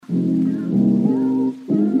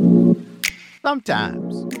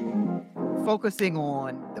Sometimes focusing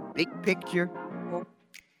on the big picture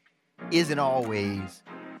isn't always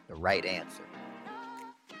the right answer.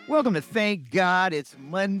 Welcome to Thank God It's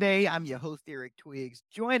Monday. I'm your host, Eric Twiggs.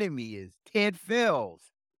 Joining me is Ted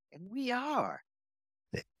Fells, and we are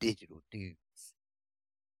the Digital Dudes.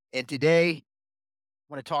 And today, I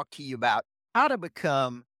want to talk to you about how to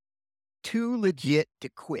become too legit to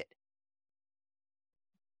quit.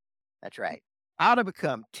 That's right. How to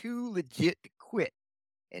become too legit to quit.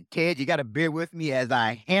 And Ted, you got to bear with me as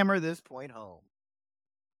I hammer this point home.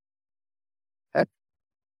 I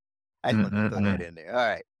just wanted to throw that in there. All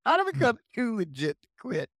right. How to become too legit to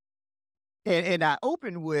quit. And I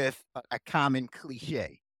open with a common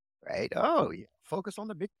cliche, right? Oh, yeah. Focus on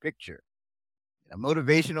the big picture.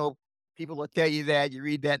 Motivational people will tell you that. You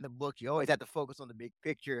read that in the book. You always have to focus on the big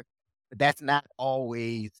picture. But that's not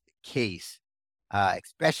always the case,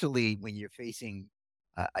 especially when you're facing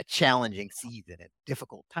a challenging season at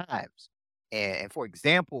difficult times. And for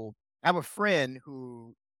example, I have a friend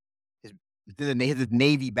who is, has a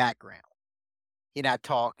Navy background. He and I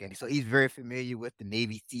talk, and so he's very familiar with the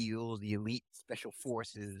Navy SEALs, the Elite Special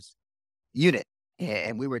Forces unit.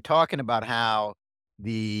 And we were talking about how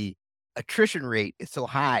the attrition rate is so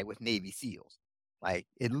high with Navy SEALs. Like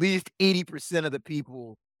at least 80% of the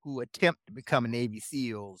people who attempt to become a Navy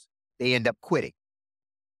SEALs, they end up quitting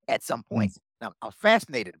at some point. Now, I'm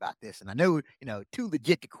fascinated about this, and I know, too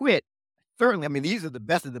legit to quit. Certainly, I mean, these are the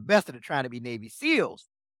best of the best that are trying to be Navy SEALs.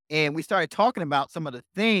 And we started talking about some of the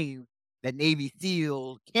things that Navy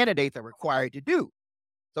SEAL candidates are required to do.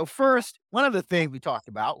 So first, one of the things we talked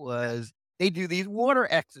about was they do these water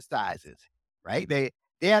exercises, right? They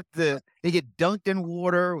get dunked in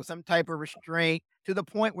water with some type of restraint to the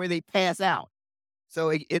point where they pass out.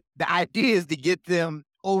 So the idea is to get them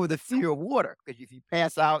over the fear of water, because if you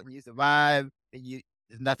pass out and you survive, then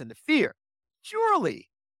there's nothing to fear. Surely,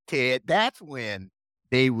 Ted, that's when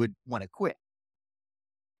they would want to quit.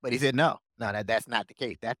 But he said, no, that's not the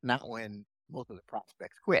case. That's not when most of the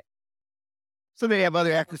prospects quit. So they have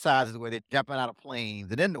other exercises where they're jumping out of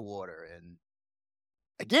planes and in the water. And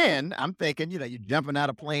again, I'm thinking, you're jumping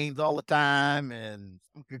out of planes all the time and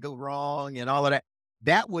something could go wrong and all of that.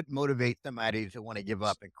 That would motivate somebody to want to give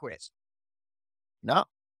up and quit. No,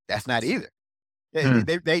 that's not either.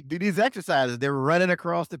 They do these exercises. They're running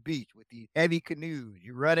across the beach with these heavy canoes.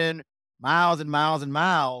 You're running miles and miles and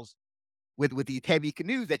miles with these heavy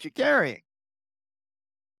canoes that you're carrying.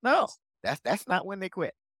 No, that's not when they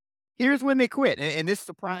quit. Here's when they quit, and this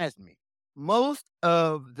surprised me. Most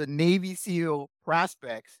of the Navy SEAL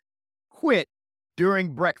prospects quit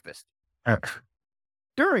during breakfast.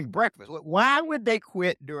 During breakfast. Why would they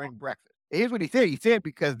quit during breakfast? Here's what he said. He said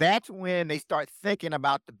because that's when they start thinking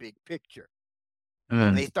about the big picture.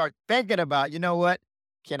 When they start thinking about, you know what?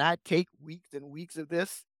 Can I take weeks and weeks of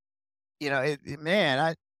this?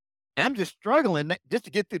 Man, I'm just struggling just to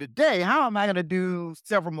get through the day. How am I going to do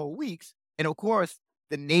several more weeks? And of course,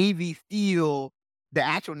 the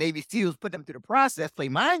actual Navy SEALs put them through the process, play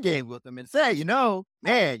mind games with them and say,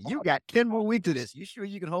 man, you got 10 more weeks of this. You sure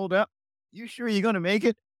you can hold up? You sure you're going to make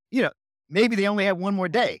it? Maybe they only have one more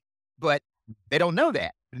day, but they don't know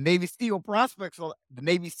that. The Navy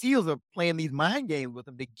SEALs are playing these mind games with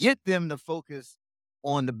them to get them to focus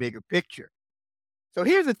on the bigger picture. So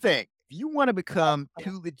here's the thing. If you want to become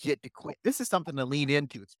too legit to quit, this is something to lean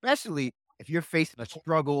into, especially if you're facing a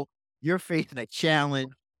struggle, you're facing a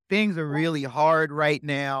challenge, things are really hard right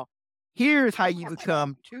now. Here's how you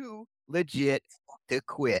become too legit to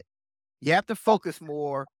quit. You have to focus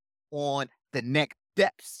more on the next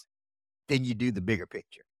steps than you do the bigger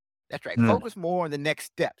picture. That's right. Focus more on the next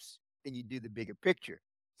steps than you do the bigger picture.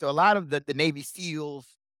 So a lot of the Navy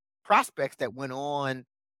SEALs prospects that went on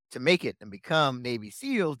to make it and become Navy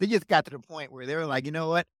SEALs, they just got to the point where they were like, you know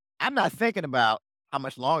what? I'm not thinking about how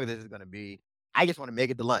much longer this is going to be. I just want to make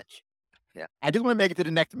it to lunch. Yeah. I just want to make it to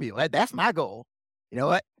the next meal. That's my goal. You know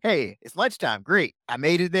what? Hey, it's lunchtime. Great. I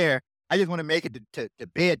made it there. I just want to make it to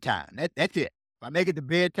bedtime. That's it. If I make it to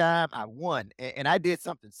bedtime, I won. And I did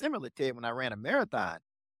something similar to it when I ran a marathon.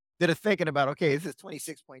 Instead of thinking about, okay, this is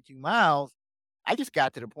 26.2 miles, I just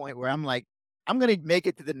got to the point where I'm like, I'm going to make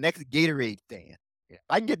it to the next Gatorade stand. If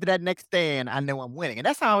I can get to that next stand, I know I'm winning. And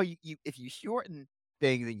that's how if you shorten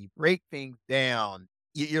things and you break things down,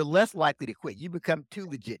 you're less likely to quit. You become too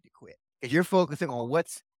legit to quit because you're focusing on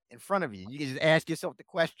what's in front of you. You can just ask yourself the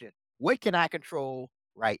question, what can I control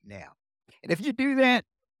right now? And if you do that,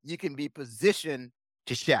 you can be positioned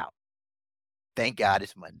to shout, thank God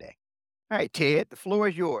it's Monday. All right, Ted, the floor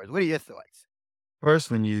is yours. What are your thoughts? First,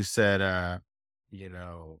 when you said,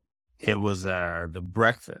 it was the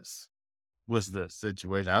breakfast. was the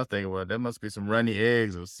situation. I was thinking, well, there must be some runny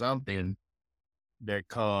eggs or something that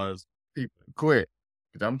caused people to quit.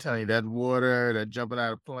 'Cause I'm telling you, that water, that jumping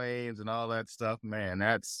out of planes and all that stuff, man,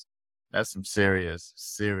 that's some serious,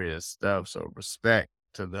 serious stuff. So respect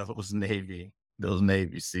to those Navy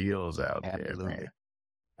SEALs out there, man. Absolutely.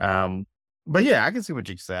 Um, but yeah, I can see what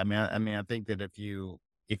you said. I think that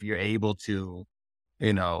if you're able to,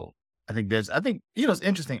 you know, I think, it's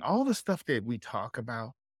interesting. All the stuff that we talk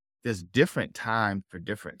about, there's different time for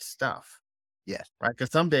different stuff, Yes. right?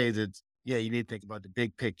 Because some days yeah, you need to think about the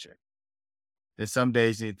big picture. There's some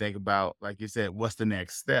days you need to think about, like you said, what's the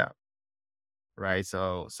next step, right?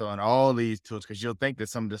 So in all these tools, because you'll think that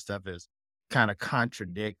some of this stuff is kind of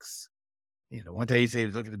contradicts. One day you say,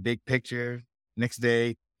 look at the big picture. Next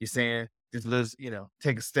day you're saying, just let's,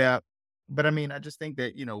 take a step. But I just think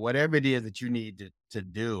that, whatever it is that you need to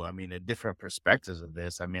do, the different perspectives of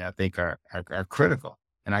this, I think are critical.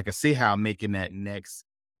 And I can see how making that next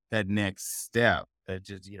step that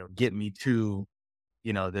just, get me to,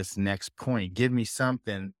 this next point, give me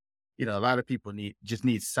something, a lot of people need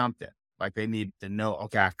something. Like they need to know,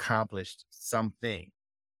 okay, I accomplished something.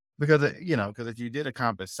 Because if you did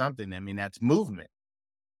accomplish something, that's movement,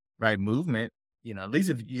 right? Movement, at least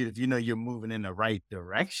if you know you're moving in the right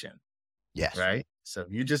direction, Yes. right? So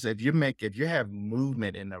if you have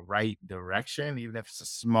movement in the right direction, even if it's a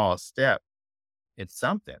small step, it's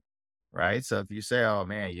something, right? So if you say, oh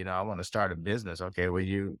man, I want to start a business. Okay, well,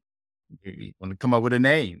 you want to come up with a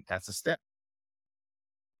name. That's a step,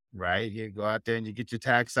 right? You go out there and you get your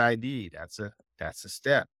tax ID. That's a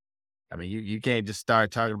step. You can't just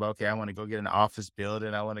start talking about, okay, I want to go get an office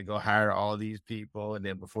building. I want to go hire all these people. And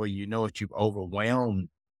then before you know it, you've overwhelmed,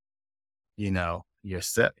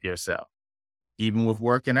 yourself, even with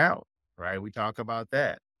working out, right? We talk about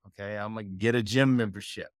that. Okay. I'm going to get a gym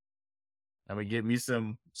membership. I'm going to get me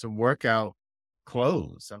some workout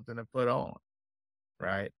clothes, something to put on,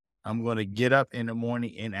 right? I'm going to get up in the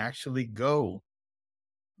morning and actually go,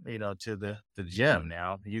 to the gym.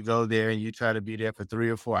 Now you go there and you try to be there for 3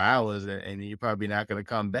 or 4 hours and you're probably not going to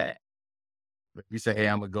come back. But if you say, hey,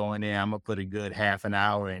 I'm going to go in there, I'm going to put a good half an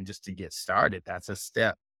hour in just to get started. That's a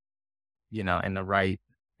step, in the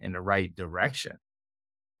right direction.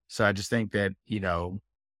 So I just think that,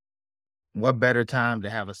 what better time to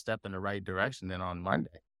have a step in the right direction than on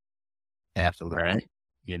Monday, Absolutely. right?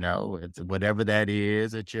 It's whatever that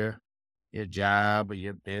is at your job or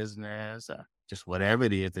your business, just whatever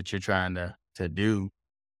it is that you're trying to do,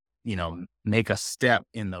 make a step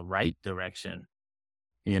in the right direction,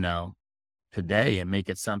 you know, today and make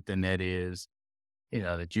it something that is,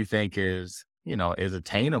 that you think is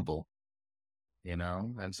attainable,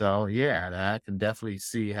 And so, yeah, I can definitely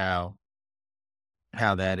see how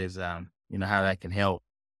that is, how that can help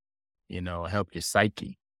your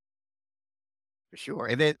psyche. For sure.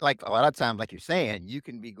 And then, like, a lot of times, like you're saying, you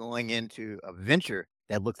can be going into a venture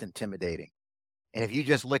that looks intimidating. And if you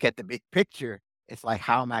just look at the big picture, it's like,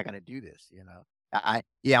 how am I going to do this?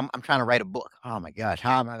 I'm trying to write a book. Oh my gosh,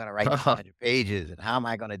 how am I going to write 200 pages? And how am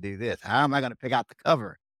I going to do this? How am I going to pick out the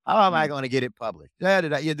cover? How am I Mm, going to get it published? Da, da,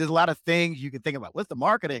 da. Yeah, there's a lot of things you can think about. What's the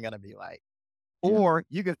marketing going to be like? yeah. Or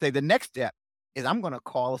you can say the next step is I'm going to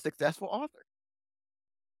call a successful author,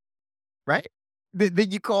 right?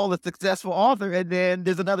 Then you call a successful author, and then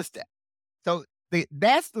there's another step. So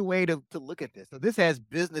that's the way to look at this. So this has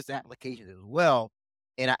business applications as well.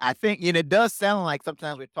 And I think, it does sound like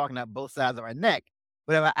sometimes we're talking out both sides of our neck.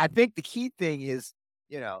 But I think the key thing is,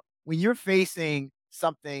 when you're facing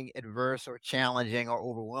something adverse or challenging or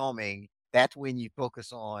overwhelming, that's when you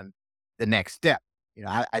focus on the next step.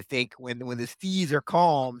 I think when the seas are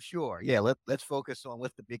calm, sure, yeah, let's focus on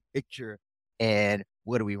what's the big picture and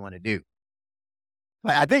what do we want to do.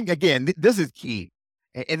 But I think again, this is key,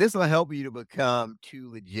 and this will help you to become too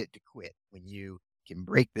legit to quit when you can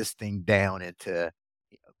break this thing down into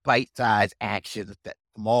bite-sized actions, that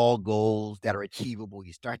small goals that are achievable.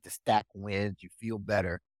 You start to stack wins, you feel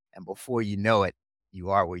better, and before you know it, you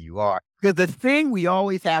are where you are. Because the thing we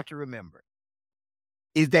always have to remember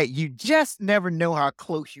is that you just never know how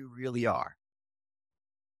close you really are.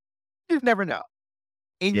 You just never know.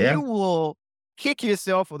 And Yeah. you will kick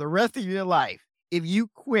yourself for the rest of your life if you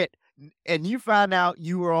quit and you find out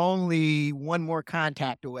you were only one more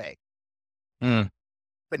contact away, Mm,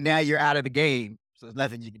 but now you're out of the game, so there's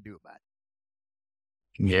nothing you can do about it.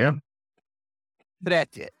 yeah. So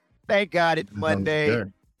that's it. Thank God it's Sounds Monday.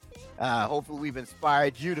 good. Hopefully we've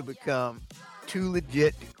inspired you to become too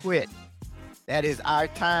legit to quit. That is our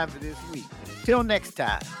time for this week. Until next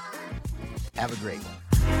time, have a great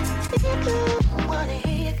one. Wanna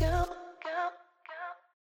hear you go.